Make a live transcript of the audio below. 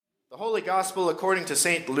The Holy Gospel according to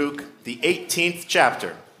St. Luke, the 18th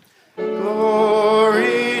chapter.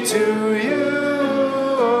 Glory to you,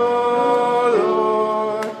 O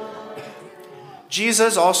Lord.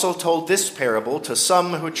 Jesus also told this parable to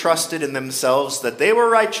some who trusted in themselves that they were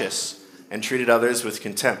righteous and treated others with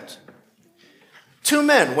contempt. 2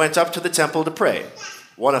 men went up to the temple to pray,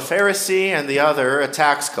 one a Pharisee and the other a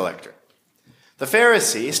tax collector. The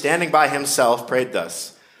Pharisee, standing by himself, prayed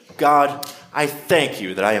thus, God, I thank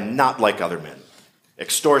you that I am not like other men,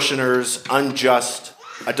 extortioners, unjust,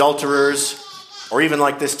 adulterers, or even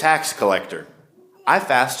like this tax collector. I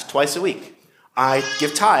fast twice a week. I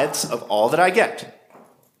give tithes of all that I get.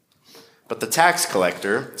 But the tax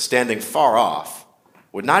collector, standing far off,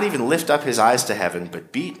 would not even lift up his eyes to heaven,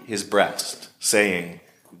 but beat his breast, saying,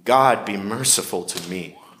 God, be merciful to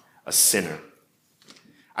me, a sinner.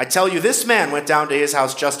 I tell you, this man went down to his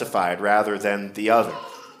house justified rather than the other.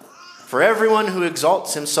 For everyone who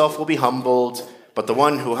exalts himself will be humbled, but the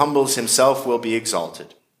one who humbles himself will be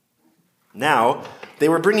exalted. Now, they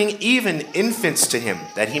were bringing even infants to him,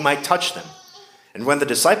 that he might touch them. And when the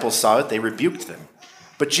disciples saw it, they rebuked them.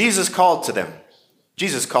 But Jesus called them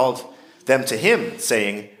to him,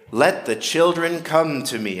 saying, Let the children come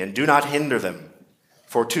to me, and do not hinder them,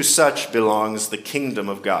 for to such belongs the kingdom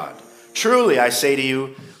of God. Truly, I say to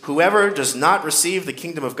you, whoever does not receive the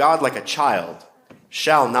kingdom of God like a child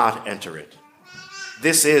shall not enter it.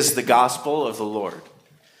 This is the gospel of the Lord.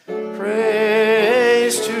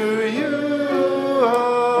 Praise to you,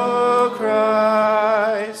 O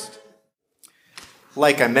Christ.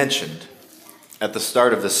 Like I mentioned at the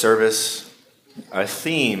start of the service, a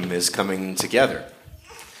theme is coming together.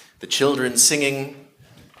 The children singing,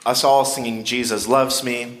 us all singing Jesus Loves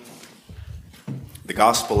Me, the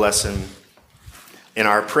gospel lesson, in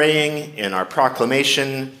our praying, in our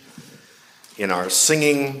proclamation, in our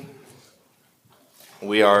singing,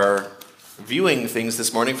 we are viewing things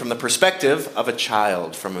this morning from the perspective of a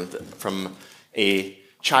child, from a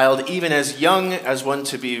child even as young as one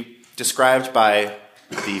to be described by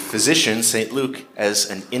the physician, St. Luke,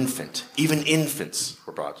 as an infant. Even infants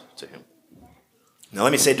were brought to him. Now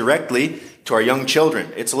let me say directly to our young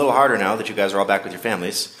children, it's a little harder now that you guys are all back with your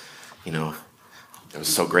families. You know, it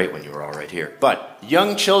was so great when you were all right here. But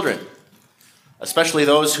young children, especially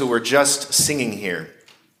those who were just singing here,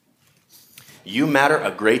 you matter a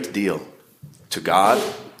great deal to God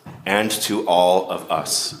and to all of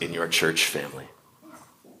us in your church family.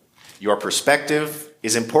 Your perspective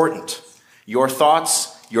is important. Your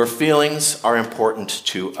thoughts, your feelings are important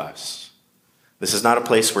to us. This is not a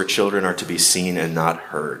place where children are to be seen and not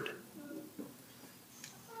heard.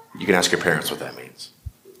 You can ask your parents what that means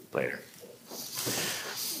later.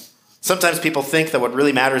 Sometimes people think that what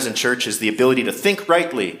really matters in church is the ability to think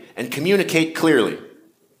rightly and communicate clearly.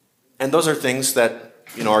 And those are things that,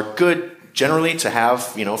 are good generally to have,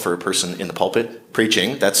 for a person in the pulpit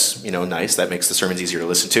preaching. That's, nice. That makes the sermons easier to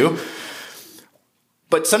listen to.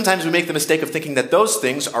 But sometimes we make the mistake of thinking that those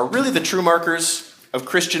things are really the true markers of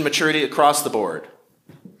Christian maturity across the board.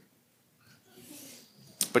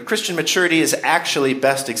 But Christian maturity is actually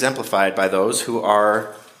best exemplified by those who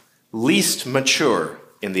are least mature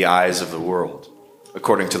in the eyes of the world,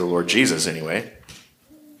 according to the Lord Jesus anyway.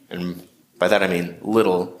 And by that I mean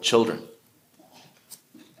little children.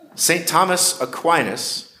 St. Thomas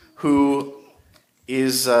Aquinas, who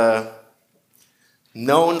is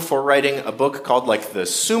known for writing a book called the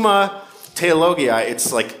Summa Theologiae,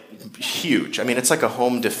 it's huge. I mean, it's like a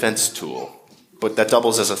home defense tool, but that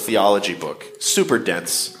doubles as a theology book. Super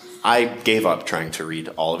dense. I gave up trying to read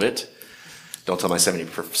all of it. Don't tell my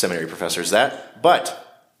seminary professors that. But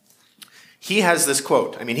he has this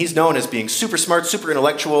quote. I mean, he's known as being super smart, super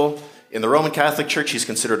intellectual. In the Roman Catholic Church, he's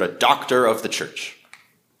considered a doctor of the church.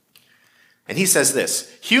 And he says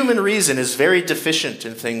this, human reason is very deficient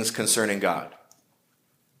in things concerning God.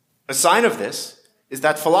 A sign of this is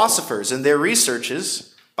that philosophers in their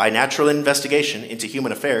researches, by natural investigation into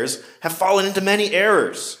human affairs, have fallen into many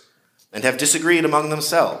errors and have disagreed among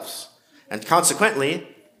themselves. And consequently,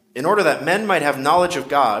 in order that men might have knowledge of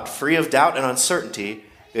God, free of doubt and uncertainty,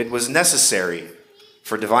 it was necessary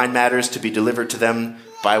for divine matters to be delivered to them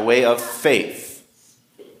by way of faith,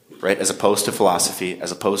 right? As opposed to philosophy,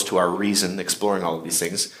 as opposed to our reason exploring all of these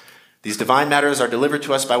things. These divine matters are delivered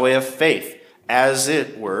to us by way of faith, as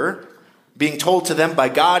it were, being told to them by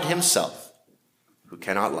God himself, who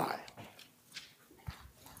cannot lie.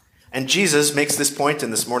 And Jesus makes this point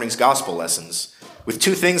in this morning's gospel lessons with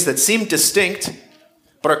 2 things that seem distinct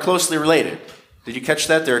but are closely related. Did you catch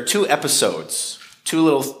that? There are 2 episodes,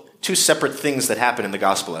 2 separate things that happen in the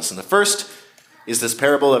gospel lesson. The first is this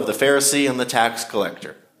parable of the Pharisee and the tax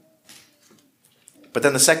collector. But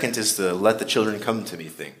then the second is the let the children come to me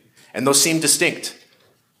thing. And those seem distinct,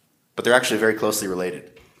 but they're actually very closely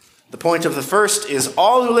related. The point of the first is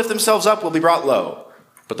all who lift themselves up will be brought low,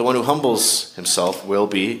 but the one who humbles himself will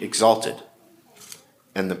be exalted.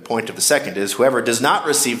 And the point of the second is whoever does not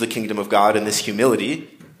receive the kingdom of God in this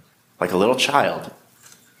humility, like a little child,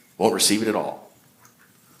 won't receive it at all.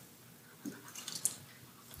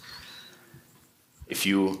 If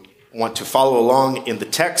you want to follow along in the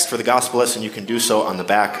text for the gospel lesson, you can do so on the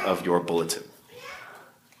back of your bulletin.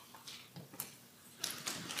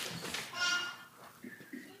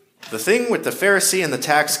 The thing with the Pharisee and the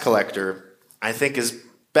tax collector, I think, is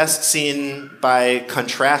best seen by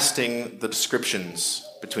contrasting the descriptions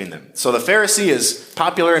between them. So the Pharisee is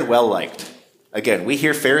popular and well-liked. Again, we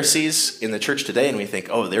hear Pharisees in the church today and we think,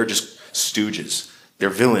 oh, they're just stooges. They're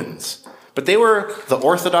villains. But they were the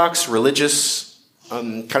orthodox religious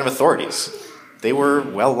kind of authorities. They were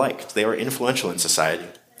well-liked. They were influential in society.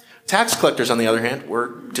 Tax collectors, on the other hand,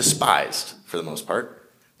 were despised for the most part.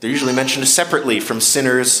 They're usually mentioned separately from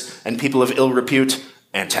sinners and people of ill repute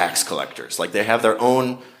and tax collectors. Like they have their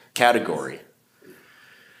own category.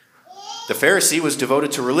 The Pharisee was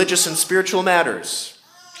devoted to religious and spiritual matters.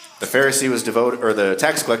 The the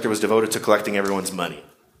tax collector was devoted to collecting everyone's money.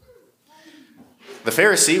 The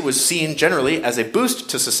Pharisee was seen generally as a boost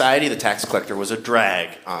to society. The tax collector was a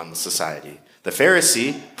drag on society. The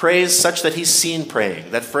Pharisee prays such that he's seen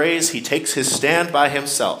praying. That phrase, he takes his stand by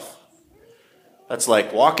himself. That's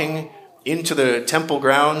like walking into the temple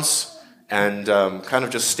grounds and kind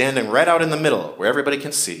of just standing right out in the middle where everybody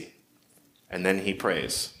can see. And then he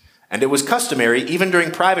prays. And it was customary, even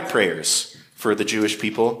during private prayers, for the Jewish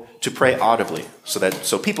people to pray audibly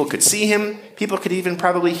so people could see him, people could even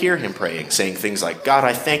probably hear him praying, saying things like, God,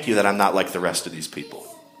 I thank you that I'm not like the rest of these people.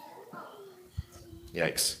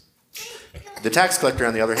 Yikes. The tax collector,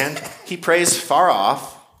 on the other hand, he prays far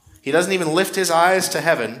off. He doesn't even lift his eyes to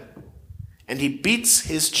heaven. And he beats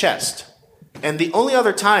his chest. And the only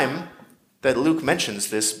other time that Luke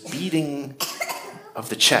mentions this beating of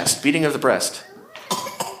the chest, beating of the breast,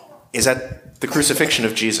 is at the crucifixion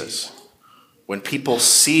of Jesus. When people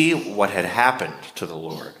see what had happened to the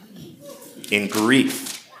Lord in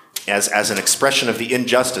grief, as an expression of the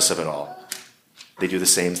injustice of it all, they do the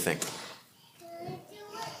same thing.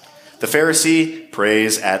 The Pharisee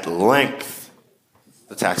prays at length.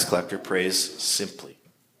 The tax collector prays simply.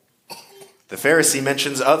 The Pharisee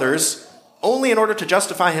mentions others only in order to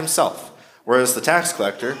justify himself, whereas the tax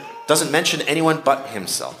collector doesn't mention anyone but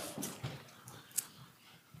himself.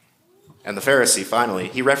 And the Pharisee, finally,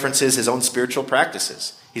 he references his own spiritual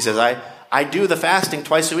practices. He says, I do the fasting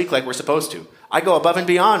twice a week like we're supposed to. I go above and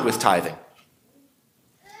beyond with tithing.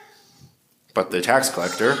 But the tax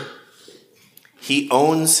collector, he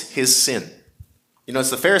owns his sin. You know,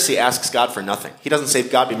 the Pharisee asks God for nothing. He doesn't say,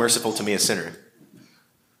 God, be merciful to me, a sinner.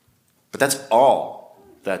 But that's all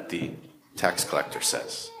that the tax collector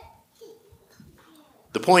says.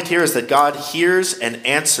 The point here is that God hears and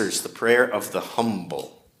answers the prayer of the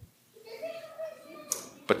humble,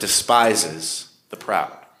 but despises the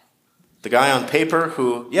proud. The guy on paper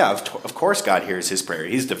who, of course God hears his prayer.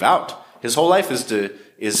 He's devout. His whole life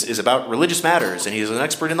is about religious matters, and he's an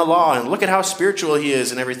expert in the law, and look at how spiritual he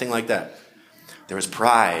is and everything like that. There was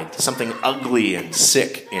pride, something ugly and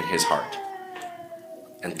sick in his heart.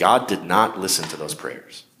 And God did not listen to those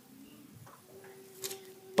prayers.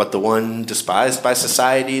 But the one despised by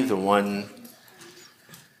society, the one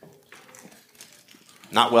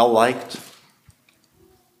not well liked,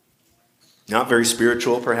 not very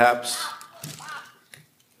spiritual perhaps,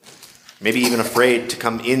 maybe even afraid to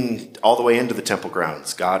come in all the way into the temple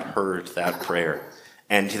grounds, God heard that prayer.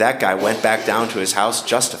 And that guy went back down to his house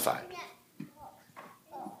justified.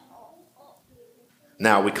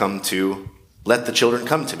 Now we come to let the children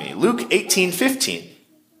come to me. Luke 18:15.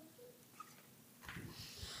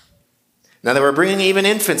 Now they were bringing even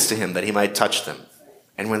infants to him that he might touch them.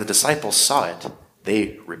 And when the disciples saw it,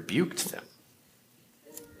 they rebuked them.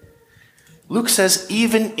 Luke says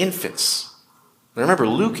even infants. Now remember,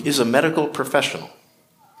 Luke is a medical professional.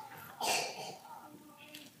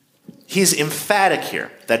 He's emphatic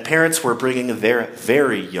here that parents were bringing their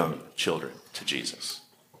very young children to Jesus.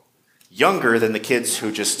 Younger than the kids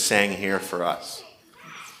who just sang here for us.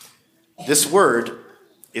 This word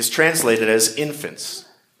is translated as infants,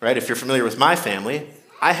 right? If you're familiar with my family,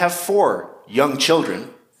 I have 4 young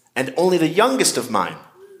children, and only the youngest of mine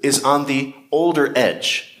is on the older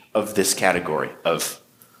edge of this category of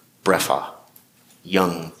brefa,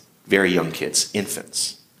 young, very young kids,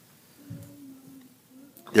 infants.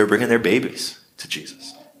 They're bringing their babies to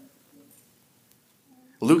Jesus.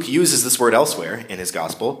 Luke uses this word elsewhere in his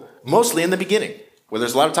gospel, mostly in the beginning, where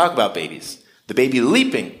there's a lot of talk about babies. The baby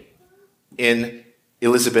leaping in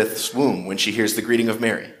Elizabeth's womb when she hears the greeting of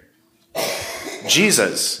Mary.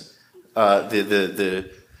 Jesus,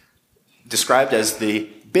 described as the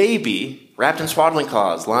baby wrapped in swaddling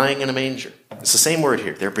cloths, lying in a manger. It's the same word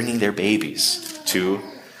here. They're bringing their babies to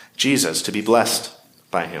Jesus to be blessed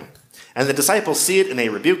by him. And the disciples see it and they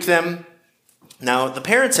rebuke them. Now, the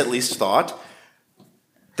parents at least thought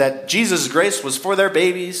that Jesus' grace was for their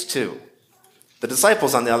babies too. The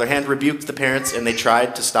disciples, on the other hand, rebuked the parents and they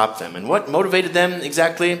tried to stop them. And what motivated them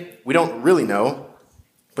exactly? We don't really know.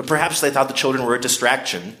 But perhaps they thought the children were a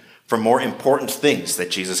distraction from more important things that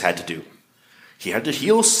Jesus had to do. He had to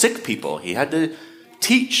heal sick people. He had to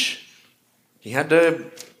teach. He had to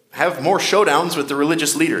have more showdowns with the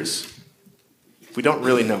religious leaders. We don't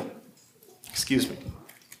really know. Excuse me.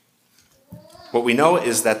 What we know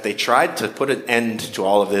is that they tried to put an end to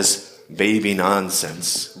all of this baby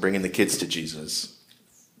nonsense, bringing the kids to Jesus.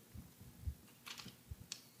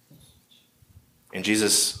 And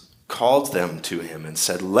Jesus called them to him and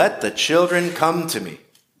said, "Let the children come to me."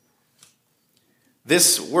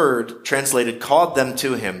 This word, translated called them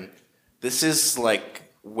to him, this is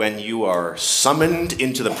like when you are summoned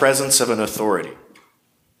into the presence of an authority.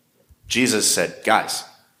 Jesus said, "Guys,"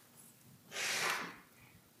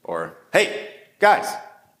 or "Hey, guys."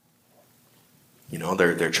 You know,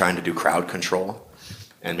 they're trying to do crowd control.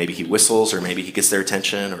 And maybe he whistles, or maybe he gets their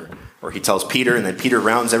attention, or he tells Peter, and then Peter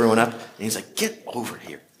rounds everyone up, and he's like, "Get over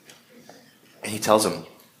here." And he tells them,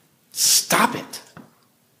 "Stop it.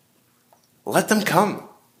 Let them come.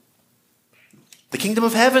 The kingdom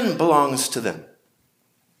of heaven belongs to them.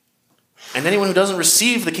 And anyone who doesn't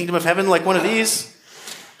receive the kingdom of heaven like one of these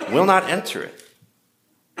will not enter it."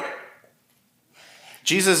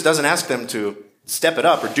 Jesus doesn't ask them to step it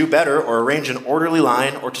up or do better or arrange an orderly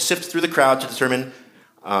line or to sift through the crowd to determine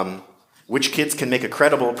which kids can make a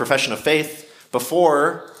credible profession of faith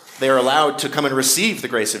before they are allowed to come and receive the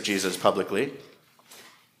grace of Jesus publicly,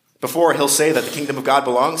 before he'll say that the kingdom of God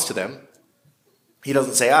belongs to them. He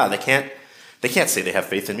doesn't say, they can't say they have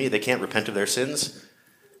faith in me. They can't repent of their sins.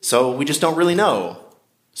 So we just don't really know.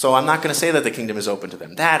 So I'm not going to say that the kingdom is open to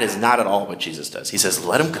them. That is not at all what Jesus does. He says,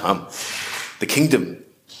 let them come. The kingdom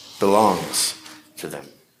belongs to them.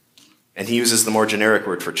 And he uses the more generic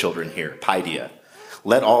word for children here, paideia.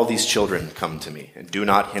 Let all these children come to me and do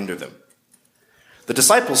not hinder them. The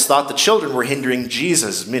disciples thought the children were hindering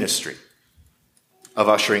Jesus' ministry of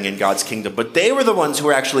ushering in God's kingdom, but they were the ones who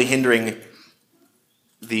were actually hindering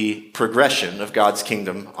the progression of God's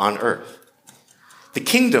kingdom on earth. The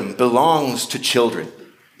kingdom belongs to children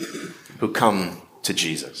who come to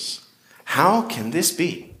Jesus. How can this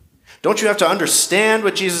be? Don't you have to understand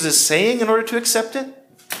what Jesus is saying in order to accept it?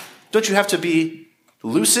 Don't you have to be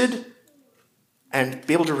lucid and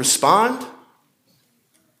be able to respond?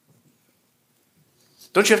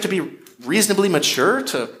 Don't you have to be reasonably mature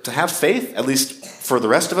to have faith, at least for the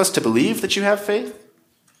rest of us to believe that you have faith?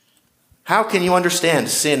 How can you understand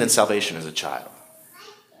sin and salvation as a child?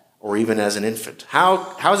 Or even as an infant?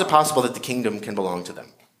 How is it possible that the kingdom can belong to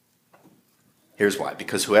them? Here's why.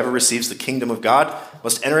 Because whoever receives the kingdom of God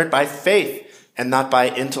must enter it by faith and not by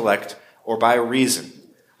intellect or by reason.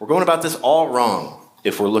 We're going about this all wrong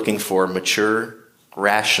if we're looking for mature,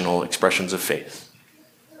 rational expressions of faith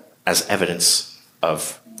as evidence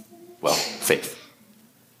of, faith.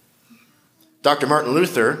 Dr. Martin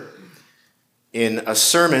Luther, in a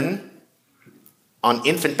sermon on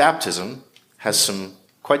infant baptism, has some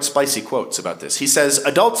quite spicy quotes about this. He says,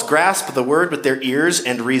 "Adults grasp the word with their ears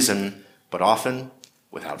and reason, but often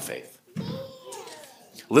without faith.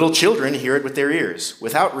 Little children hear it with their ears,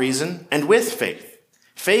 without reason and with faith.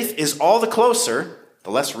 Faith is all the closer,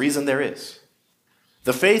 the less reason there is.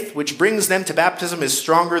 The faith which brings them to baptism is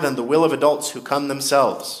stronger than the will of adults who come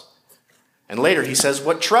themselves." And later he says,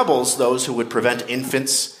 "What troubles those who would prevent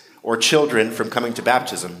infants or children from coming to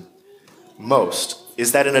baptism most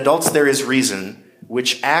is that in adults there is reason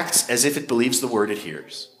which acts as if it believes the word it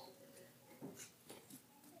hears."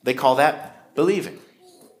 They call that believing.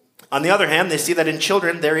 On the other hand, they see that in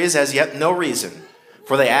children there is as yet no reason,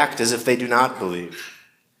 for they act as if they do not believe.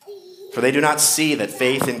 For they do not see that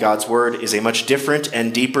faith in God's word is a much different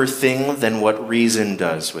and deeper thing than what reason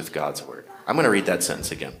does with God's word. I'm going to read that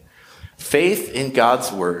sentence again. Faith in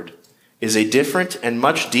God's word is a different and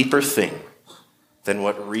much deeper thing than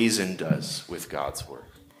what reason does with God's word.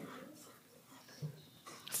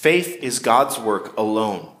 Faith is God's work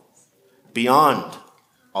alone, beyond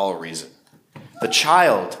all reason. The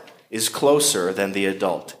child is closer than the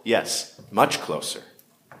adult. Yes, much closer.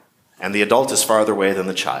 And the adult is farther away than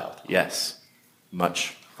the child. Yes,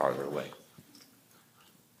 much farther away.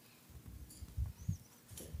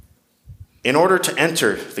 In order to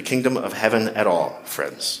enter the kingdom of heaven at all,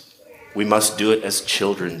 friends, we must do it as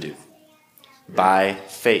children do, by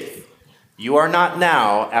faith. You are not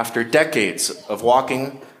now, after decades of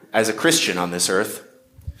walking as a Christian on this earth,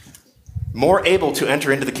 more able to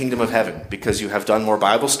enter into the kingdom of heaven because you have done more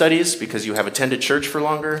Bible studies, because you have attended church for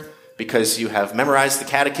longer, because you have memorized the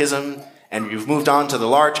catechism and you've moved on to the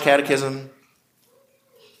large catechism.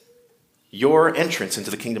 Your entrance into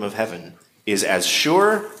the kingdom of heaven is as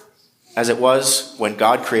sure as it was when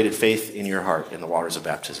God created faith in your heart in the waters of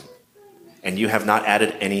baptism. And you have not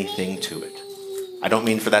added anything to it. I don't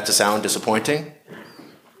mean for that to sound disappointing.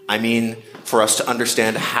 I mean for us to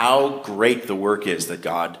understand how great the work is that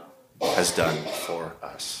God has done for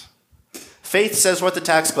us. Faith says what the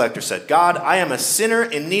tax collector said. God, I am a sinner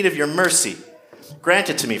in need of your mercy. Grant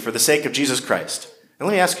it to me for the sake of Jesus Christ. And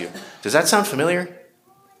let me ask you, does that sound familiar?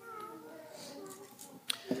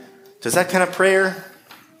 Does that kind of prayer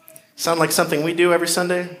sound like something we do every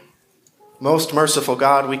Sunday? Most merciful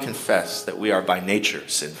God, we confess that we are by nature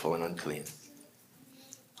sinful and unclean.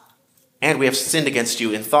 And we have sinned against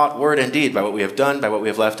you in thought, word, and deed, by what we have done, by what we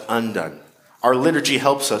have left undone. Our liturgy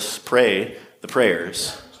helps us pray the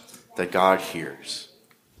prayers that God hears.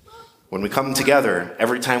 When we come together,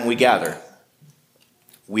 every time we gather,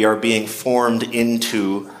 we are being formed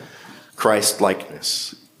into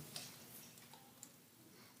Christ-likeness.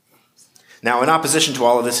 Now, in opposition to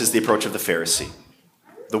all of this is the approach of the Pharisee,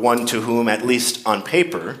 the one to whom, at least on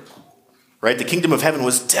paper, right, the kingdom of heaven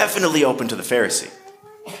was definitely open to the Pharisee.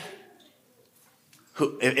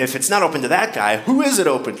 If it's not open to that guy, who is it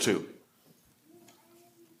open to?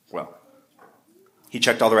 Well, he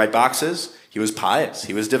checked all the right boxes. He was pious.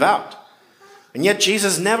 He was devout. And yet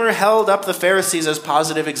Jesus never held up the Pharisees as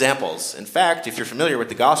positive examples. In fact, if you're familiar with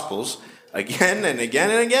the Gospels, again and again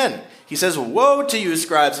and again, he says, woe to you,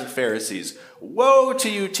 scribes and Pharisees. Woe to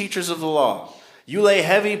you, teachers of the law. You lay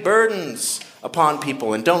heavy burdens upon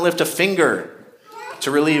people and don't lift a finger to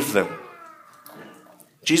relieve them.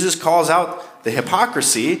 Jesus calls out the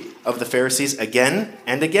hypocrisy of the Pharisees again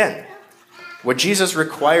and again. What Jesus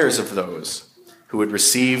requires of those who would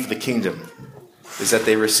receive the kingdom is that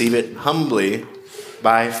they receive it humbly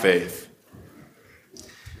by faith.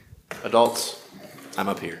 Adults, I'm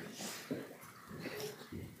up here.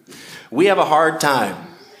 We have a hard time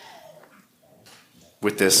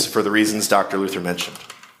with this for the reasons Dr. Luther mentioned.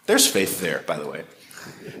 There's faith there, by the way.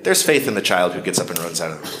 There's faith in the child who gets up and runs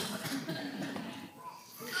out of the room.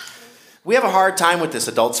 We have a hard time with this,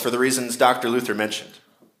 adults, for the reasons Dr. Luther mentioned.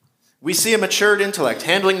 We see a matured intellect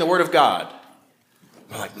handling the Word of God.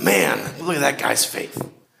 We're like, man, look at that guy's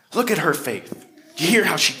faith. Look at her faith. You hear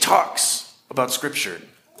how she talks about Scripture.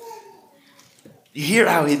 You hear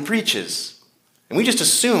how he preaches. And we just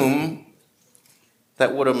assume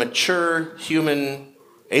that what a mature, human,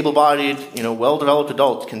 able-bodied, well-developed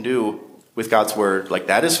adult can do with God's Word, like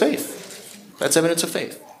that is faith. That's evidence of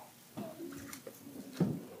faith.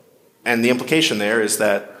 And the implication there is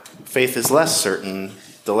that faith is less certain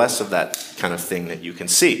the less of that kind of thing that you can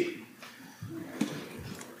see.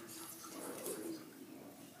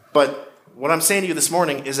 But what I'm saying to you this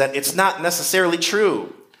morning is that it's not necessarily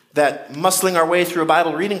true that muscling our way through a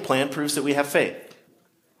Bible reading plan proves that we have faith.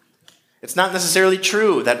 It's not necessarily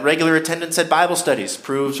true that regular attendance at Bible studies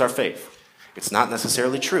proves our faith. It's not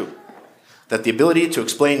necessarily true that the ability to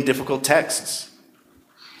explain difficult texts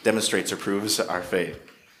demonstrates or proves our faith.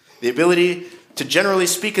 The ability to generally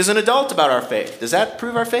speak as an adult about our faith, does that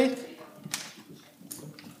prove our faith?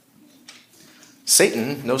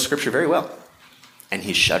 Satan knows Scripture very well, and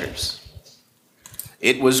he shudders.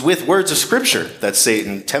 It was with words of Scripture that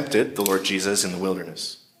Satan tempted the Lord Jesus in the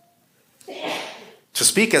wilderness. To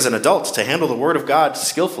speak as an adult, to handle the Word of God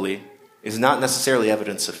skillfully, is not necessarily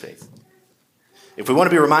evidence of faith. If we want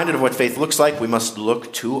to be reminded of what faith looks like, we must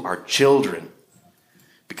look to our children,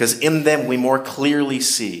 because in them we more clearly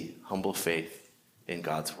see humble faith in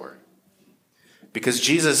God's Word. Because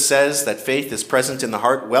Jesus says that faith is present in the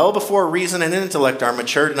heart well before reason and intellect are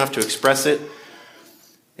matured enough to express it,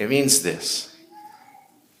 it means this.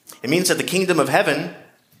 It means that the kingdom of heaven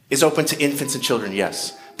is open to infants and children,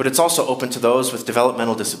 yes, but it's also open to those with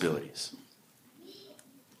developmental disabilities.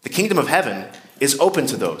 The kingdom of heaven is open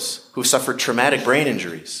to those who've suffered traumatic brain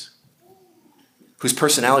injuries, whose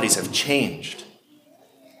personalities have changed,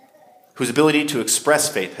 whose ability to express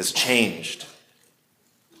faith has changed.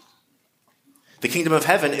 The kingdom of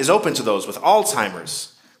heaven is open to those with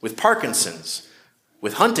Alzheimer's, with Parkinson's,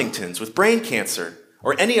 with Huntington's, with brain cancer,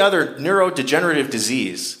 or any other neurodegenerative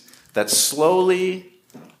disease that slowly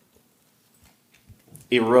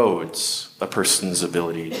erodes a person's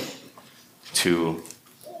ability to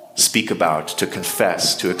speak about, to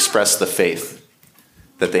confess, to express the faith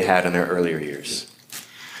that they had in their earlier years.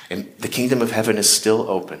 And the kingdom of heaven is still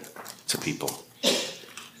open to people.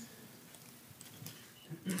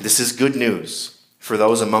 This is good news for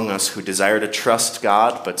those among us who desire to trust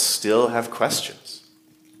God but still have questions.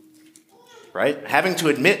 Right? Having to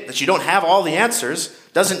admit that you don't have all the answers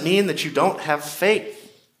doesn't mean that you don't have faith.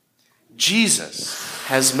 Jesus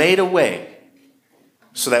has made a way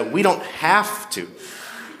so that we don't have to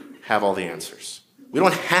have all the answers. We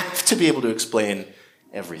don't have to be able to explain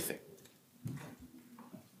everything.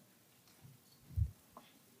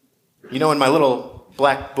 You know, in my little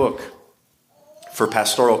black book for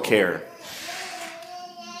pastoral care,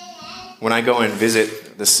 when I go and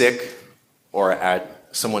visit the sick or at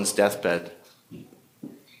someone's deathbed,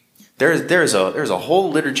 there's a whole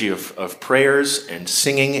liturgy of prayers and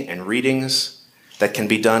singing and readings that can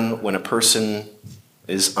be done when a person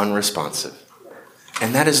is unresponsive.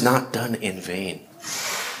 And that is not done in vain.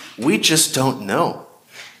 We just don't know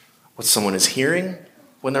what someone is hearing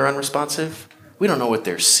when they're unresponsive. We don't know what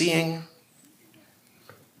they're seeing.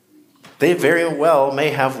 They very well may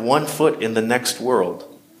have one foot in the next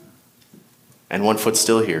world and one foot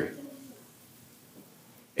still here.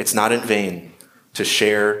 It's not in vain to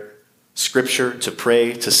share Scripture, to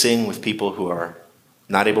pray, to sing with people who are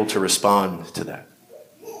not able to respond to that.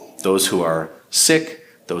 Those who are sick,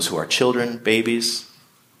 those who are children, babies.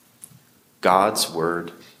 God's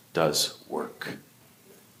word does work.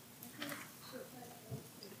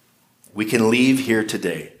 We can leave here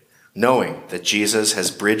today knowing that Jesus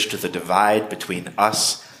has bridged the divide between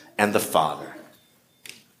us and the Father.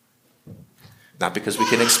 Not because we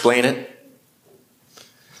can explain it,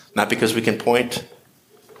 not because we can point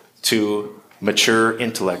to mature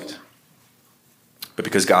intellect, but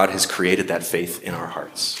because God has created that faith in our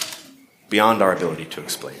hearts, beyond our ability to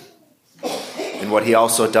explain. And what he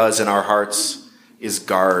also does in our hearts is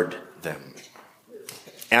guard them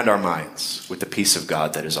and our minds with the peace of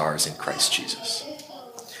God that is ours in Christ Jesus.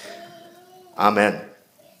 Amen.